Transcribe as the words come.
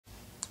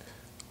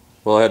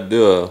Well, I had to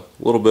do a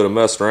little bit of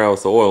messing around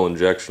with the oil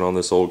injection on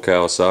this old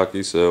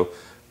Kawasaki, so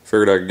I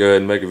figured I could go ahead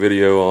and make a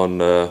video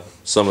on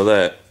some of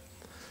that.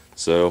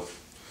 So,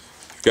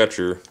 you've got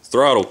your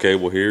throttle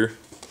cable here.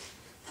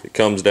 It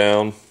comes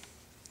down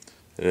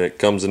and it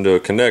comes into a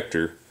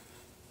connector.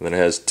 And then it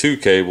has two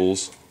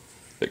cables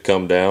that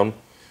come down.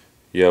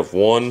 You have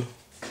one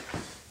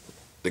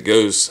that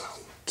goes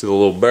to the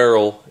little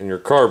barrel in your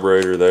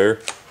carburetor there.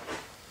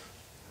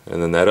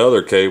 And then that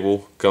other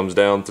cable comes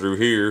down through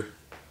here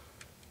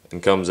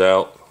and comes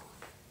out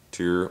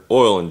to your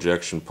oil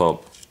injection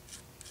pump.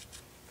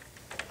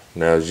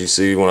 Now, as you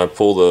see, when I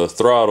pull the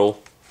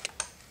throttle,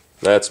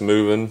 that's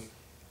moving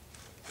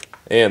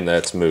and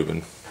that's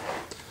moving.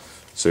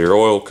 So your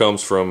oil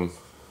comes from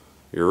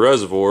your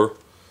reservoir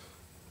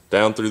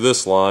down through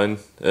this line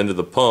into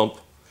the pump,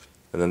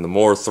 and then the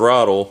more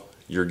throttle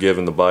you're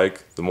giving the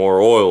bike, the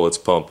more oil it's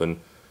pumping,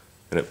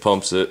 and it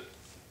pumps it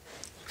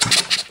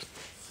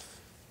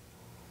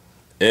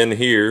in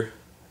here,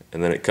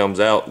 and then it comes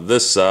out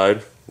this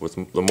side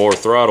with the more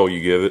throttle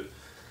you give it,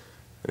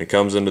 and it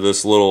comes into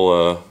this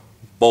little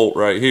bolt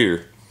right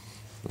here.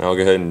 And I'll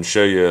go ahead and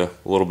show you a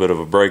little bit of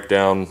a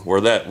breakdown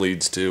where that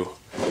leads to.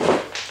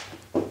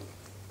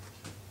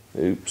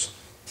 Oops.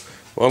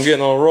 Well, I'm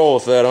getting on a roll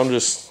with that. I'm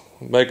just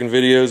making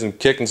videos and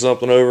kicking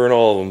something over in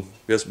all of them.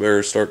 Guess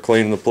better start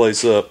cleaning the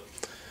place up.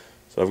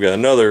 So I've got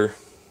another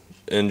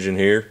engine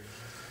here.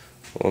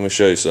 Let me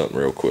show you something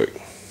real quick.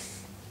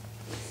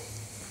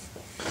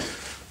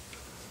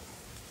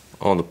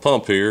 On the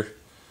pump here,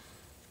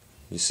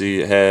 you see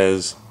it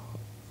has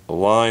a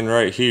line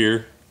right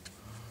here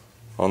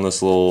on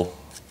this little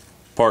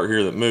part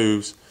here that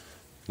moves,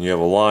 and you have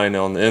a line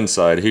on the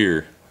inside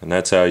here, and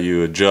that's how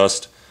you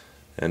adjust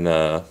and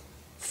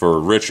for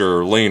richer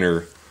or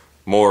leaner,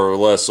 more or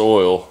less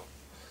oil.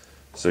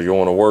 So you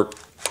want to work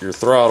your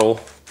throttle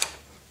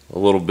a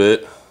little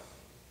bit.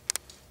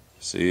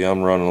 See,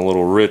 I'm running a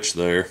little rich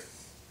there,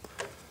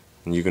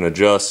 and you can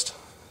adjust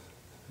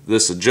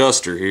this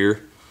adjuster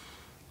here,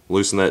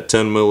 loosen that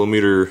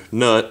 10mm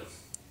nut,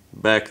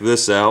 back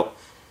this out,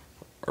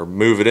 or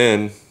move it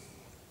in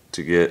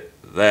to get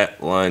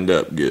that lined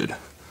up good.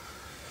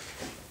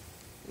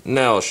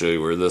 Now I'll show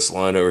you where this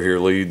line over here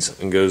leads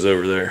and goes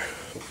over there.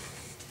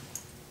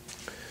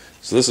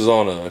 So this is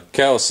on a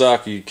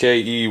Kawasaki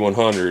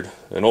Ke100,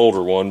 an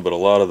older one, but a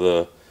lot of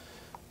the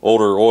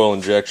older oil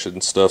injection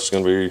stuff's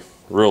going to be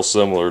real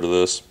similar to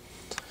this.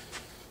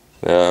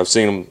 I've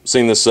seen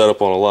this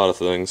setup on a lot of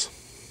things.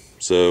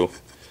 So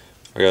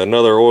I got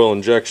another oil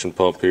injection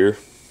pump here.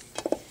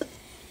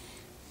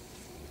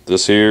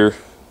 This here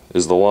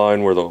is the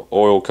line where the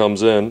oil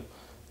comes in.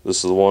 This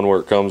is the one where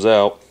it comes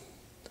out.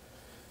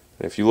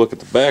 And if you look at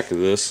the back of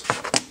this,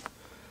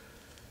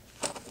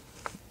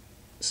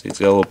 see, it's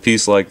got a little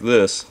piece like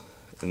this,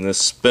 and this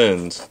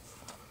spins.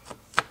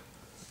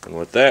 And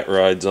what that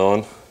rides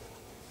on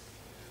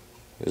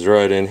is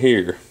right in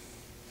here.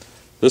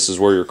 This is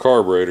where your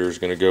carburetor is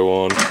going to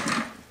go on,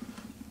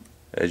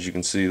 as you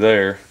can see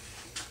there.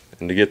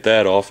 And to get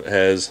that off, it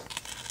has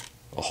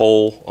a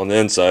hole on the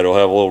inside. It'll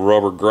have a little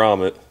rubber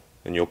grommet,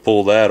 and you'll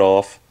pull that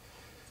off,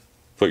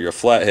 put your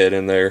flathead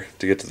in there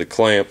to get to the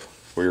clamp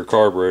where your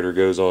carburetor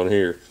goes on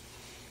here.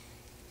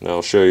 Now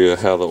I'll show you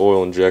how the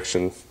oil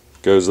injection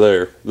goes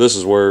there. This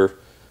is where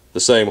the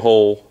same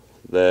hole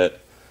that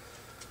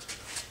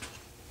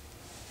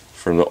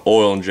from the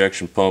oil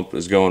injection pump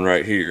is going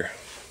right here.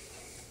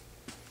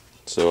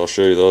 So I'll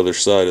show you the other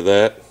side of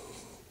that,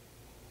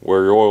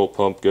 where your oil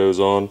pump goes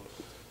on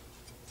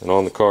and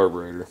on the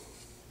carburetor.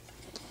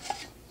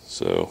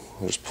 So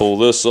I'll just pull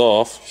this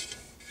off,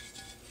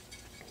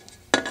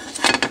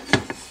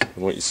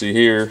 and what you see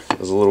here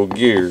is a little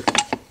gear.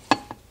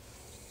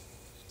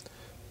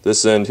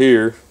 This end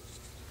here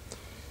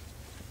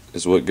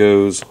is what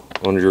goes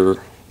on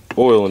your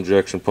oil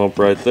injection pump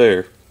right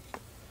there,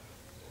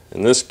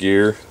 and this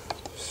gear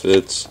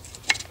fits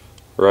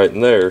right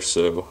in there.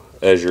 So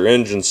as your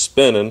engine's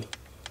spinning,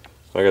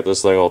 I got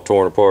this thing all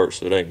torn apart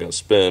so it ain't gonna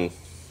spin,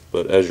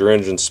 but as your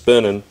engine's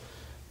spinning,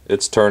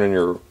 it's turning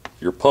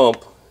your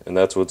pump, and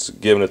that's what's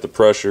giving it the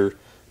pressure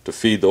to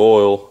feed the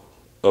oil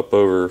up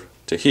over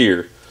to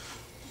here.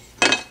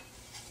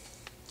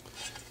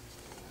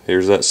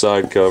 Here's that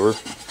side cover.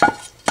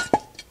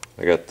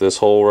 I got this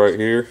hole right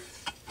here.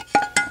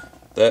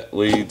 That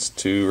leads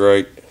to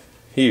right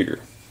here.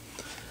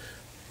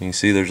 You can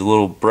see there's a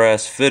little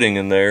brass fitting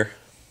in there,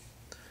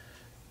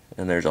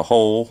 and there's a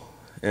hole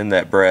in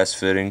that brass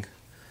fitting,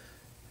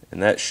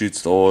 and that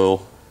shoots the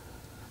oil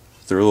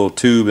through a little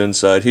tube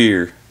inside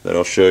here that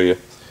I'll show you.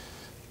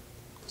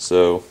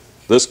 So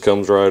this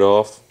comes right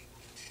off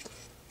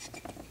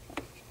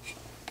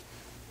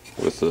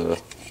with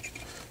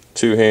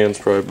two hands,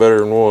 probably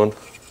better than one.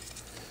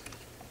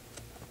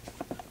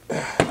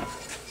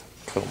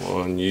 Come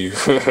on, you.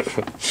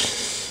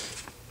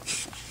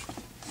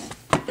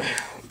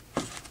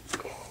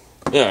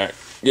 Alright,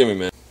 give me a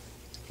minute.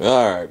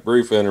 Alright,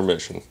 brief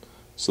intermission.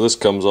 So this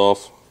comes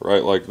off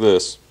right like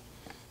this.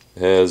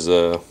 It has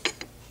a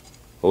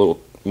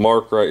little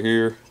mark right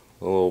here,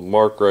 a little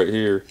mark right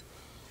here,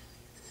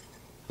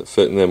 that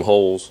fit in them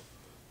holes,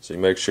 so you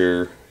make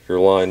sure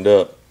you're lined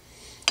up.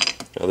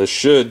 Now this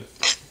should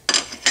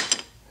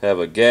have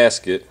a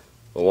gasket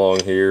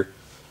along here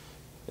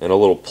and a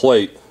little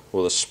plate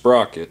with a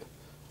sprocket,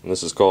 and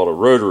this is called a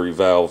rotary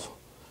valve.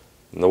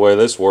 And the way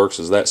this works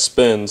is that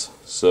spins,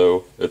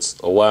 so it's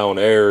allowing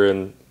air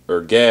in,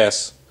 or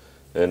gas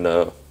and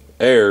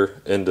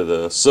air into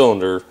the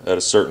cylinder at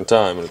a certain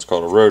time, and it's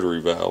called a rotary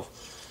valve.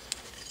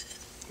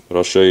 But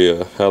I'll show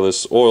you how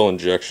this oil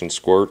injection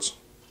squirts.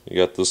 You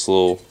got this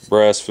little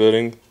brass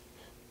fitting,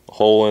 a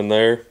hole in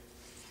there,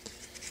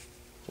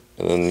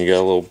 and then you got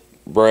a little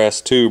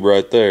brass tube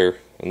right there,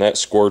 and that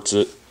squirts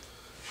it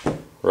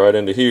right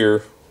into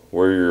here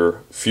where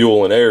your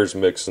fuel and air is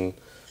mixing.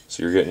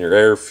 So you're getting your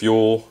air,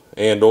 fuel,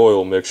 and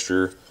oil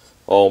mixture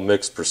all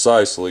mixed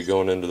precisely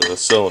going into the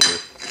cylinder.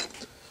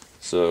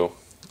 So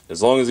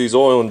as long as these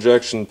oil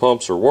injection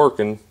pumps are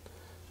working,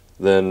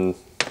 then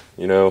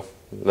you know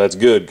that's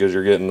good, because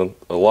you're getting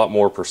a lot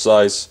more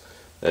precise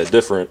at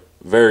different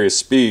various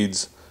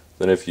speeds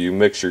than if you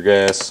mix your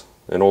gas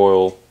and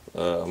oil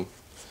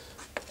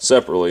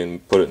separately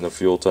and put it in the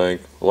fuel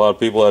tank. A lot of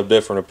people have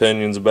different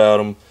opinions about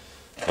them.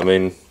 I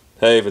mean,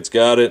 hey, if it's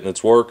got it and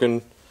it's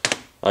working,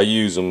 I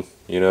use them.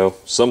 You know,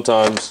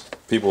 sometimes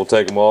people will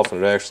take them off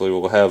and it actually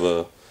will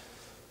have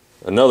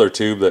another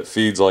tube that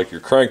feeds like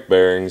your crank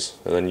bearings,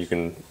 and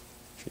then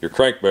your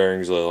crank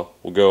bearings will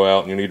go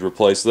out and you need to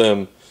replace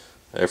them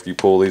after you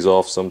pull these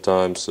off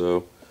sometimes.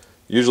 So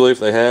usually if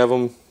they have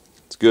them,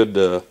 it's good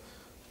to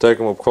take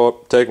them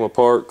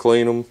apart,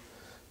 clean them,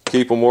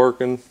 keep them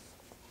working,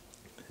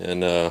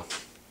 and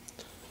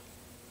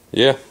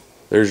yeah,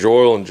 there's your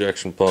oil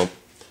injection pump.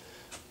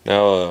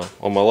 Now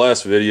on my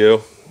last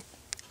video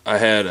I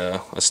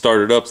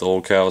started up the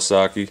old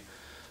Kawasaki,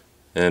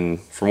 and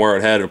from where I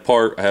had it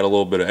apart I had a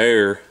little bit of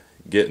air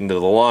getting to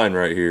the line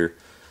right here.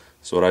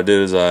 So what I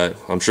did is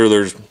I'm sure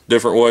there's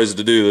different ways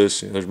to do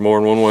this. There's more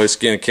than one way to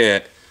skin a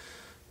cat.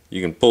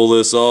 You can pull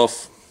this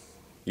off,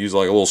 use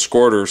like a little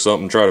squirter or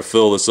something, try to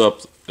fill this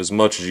up as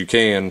much as you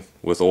can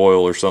with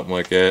oil or something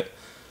like that,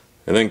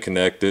 and then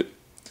connect it.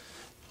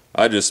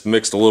 I just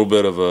mixed a little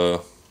bit of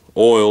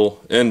oil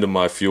into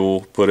my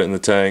fuel, put it in the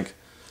tank,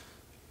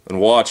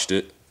 and watched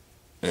it.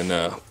 And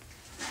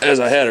as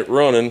I had it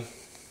running,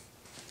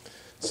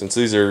 since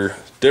these are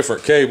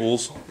different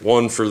cables,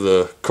 one for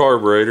the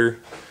carburetor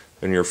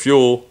and your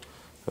fuel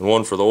and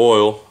one for the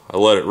oil, I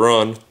let it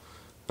run,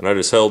 and I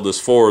just held this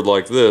forward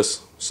like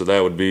this, so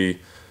that would be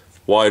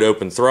wide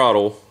open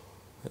throttle,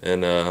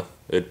 and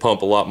it'd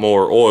pump a lot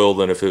more oil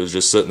than if it was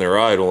just sitting there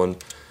idling.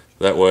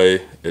 That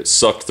way it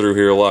sucked through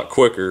here a lot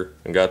quicker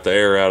and got the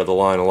air out of the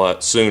line a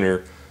lot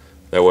sooner.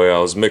 That way I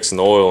was mixing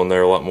the oil in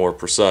there a lot more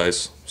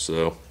precise.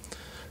 So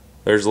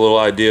there's a little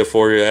idea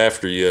for you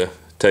after you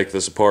take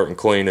this apart and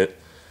clean it,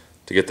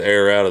 to get the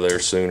air out of there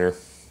sooner.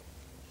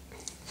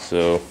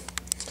 So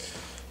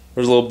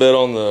there's a little bit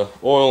on the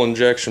oil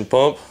injection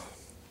pump.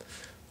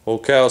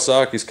 Old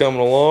Kawasaki's coming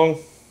along.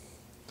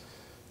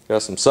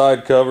 Got some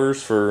side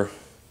covers for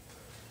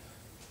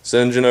this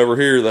engine over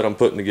here that I'm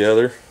putting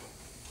together.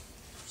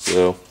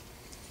 So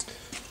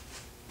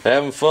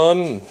having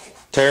fun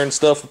tearing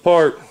stuff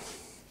apart.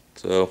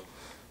 So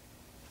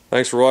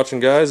thanks for watching,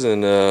 guys,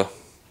 and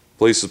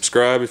please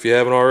subscribe if you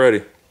haven't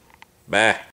already. Bye.